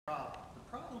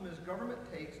problem is government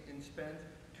takes and spends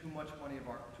too much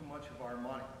of our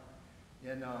money.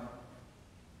 And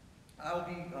I'll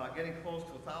be getting close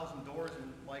to 1,000 doors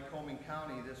in Lycoming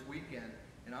County this weekend,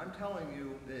 and I'm telling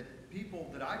you that people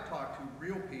that I talk to,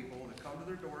 real people that come to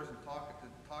their doors and talk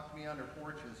to me on their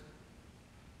porches,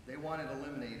 they want it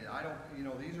eliminated. I don't, you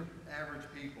know, these are average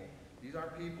people. These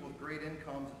aren't people with great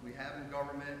incomes that we have in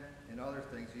government and other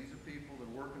things. These are people that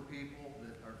are working people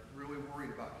that are really worried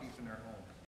about keeping their homes.